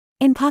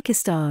In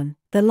Pakistan,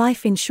 the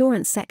life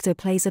insurance sector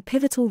plays a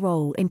pivotal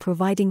role in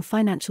providing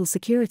financial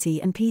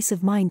security and peace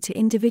of mind to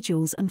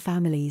individuals and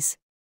families.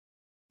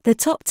 The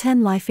top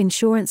 10 life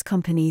insurance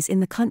companies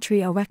in the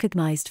country are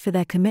recognized for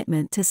their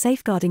commitment to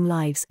safeguarding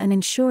lives and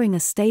ensuring a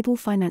stable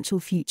financial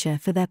future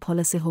for their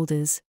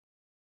policyholders.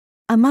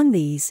 Among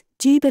these,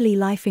 Jubilee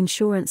Life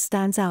Insurance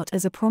stands out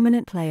as a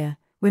prominent player,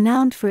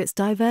 renowned for its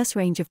diverse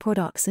range of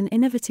products and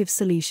innovative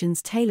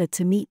solutions tailored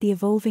to meet the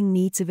evolving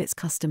needs of its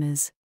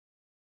customers.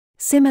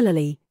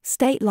 Similarly,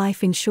 State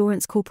Life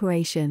Insurance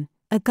Corporation,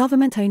 a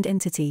government-owned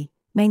entity,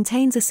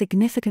 maintains a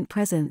significant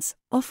presence,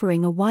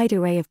 offering a wide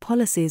array of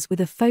policies with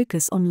a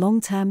focus on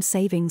long-term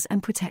savings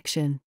and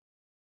protection.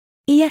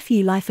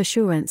 EFU Life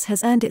Assurance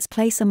has earned its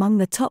place among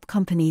the top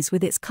companies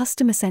with its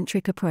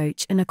customer-centric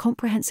approach and a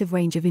comprehensive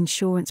range of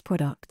insurance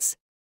products.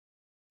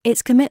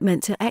 Its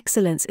commitment to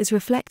excellence is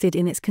reflected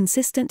in its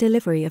consistent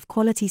delivery of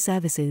quality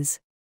services.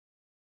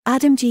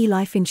 Adamji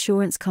Life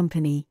Insurance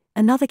Company,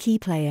 another key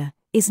player,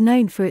 is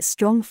known for its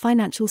strong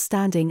financial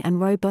standing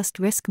and robust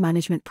risk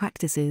management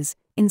practices,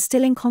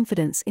 instilling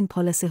confidence in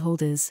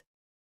policyholders.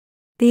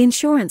 The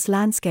insurance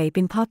landscape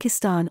in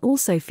Pakistan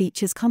also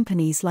features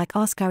companies like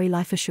Askari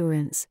Life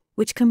Assurance,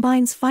 which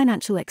combines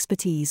financial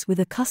expertise with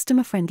a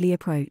customer-friendly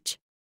approach.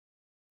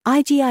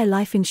 IGI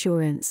Life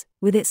Insurance,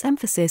 with its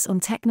emphasis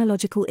on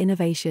technological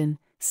innovation,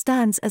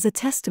 stands as a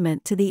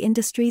testament to the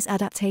industry's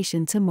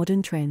adaptation to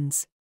modern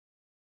trends.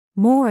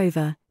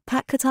 Moreover,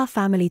 Pakata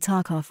Family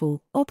Takaful,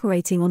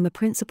 operating on the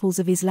principles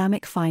of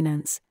Islamic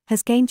finance,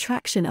 has gained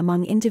traction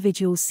among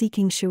individuals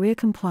seeking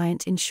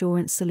Sharia-compliant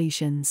insurance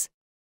solutions.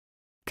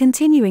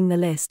 Continuing the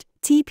list,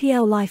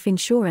 TPL Life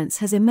Insurance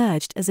has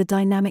emerged as a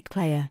dynamic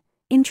player,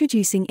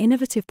 introducing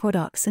innovative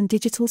products and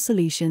digital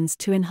solutions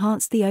to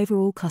enhance the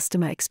overall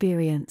customer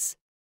experience.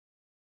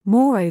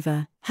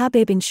 Moreover,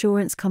 Habib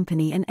Insurance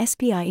Company and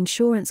SPI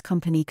Insurance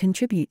Company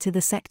contribute to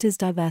the sector's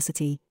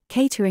diversity,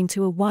 catering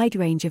to a wide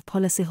range of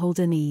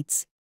policyholder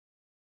needs.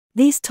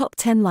 These top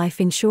 10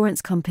 life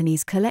insurance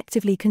companies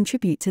collectively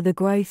contribute to the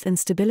growth and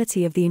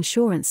stability of the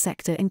insurance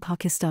sector in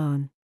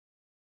Pakistan.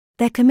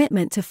 Their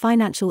commitment to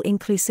financial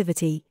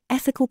inclusivity,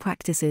 ethical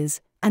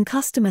practices, and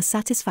customer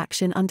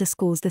satisfaction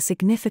underscores the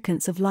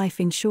significance of life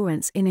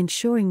insurance in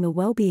ensuring the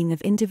well-being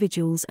of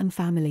individuals and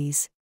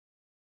families.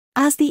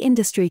 As the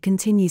industry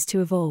continues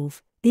to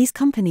evolve, these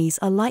companies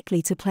are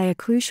likely to play a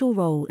crucial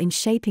role in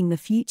shaping the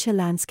future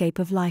landscape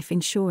of life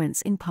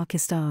insurance in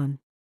Pakistan.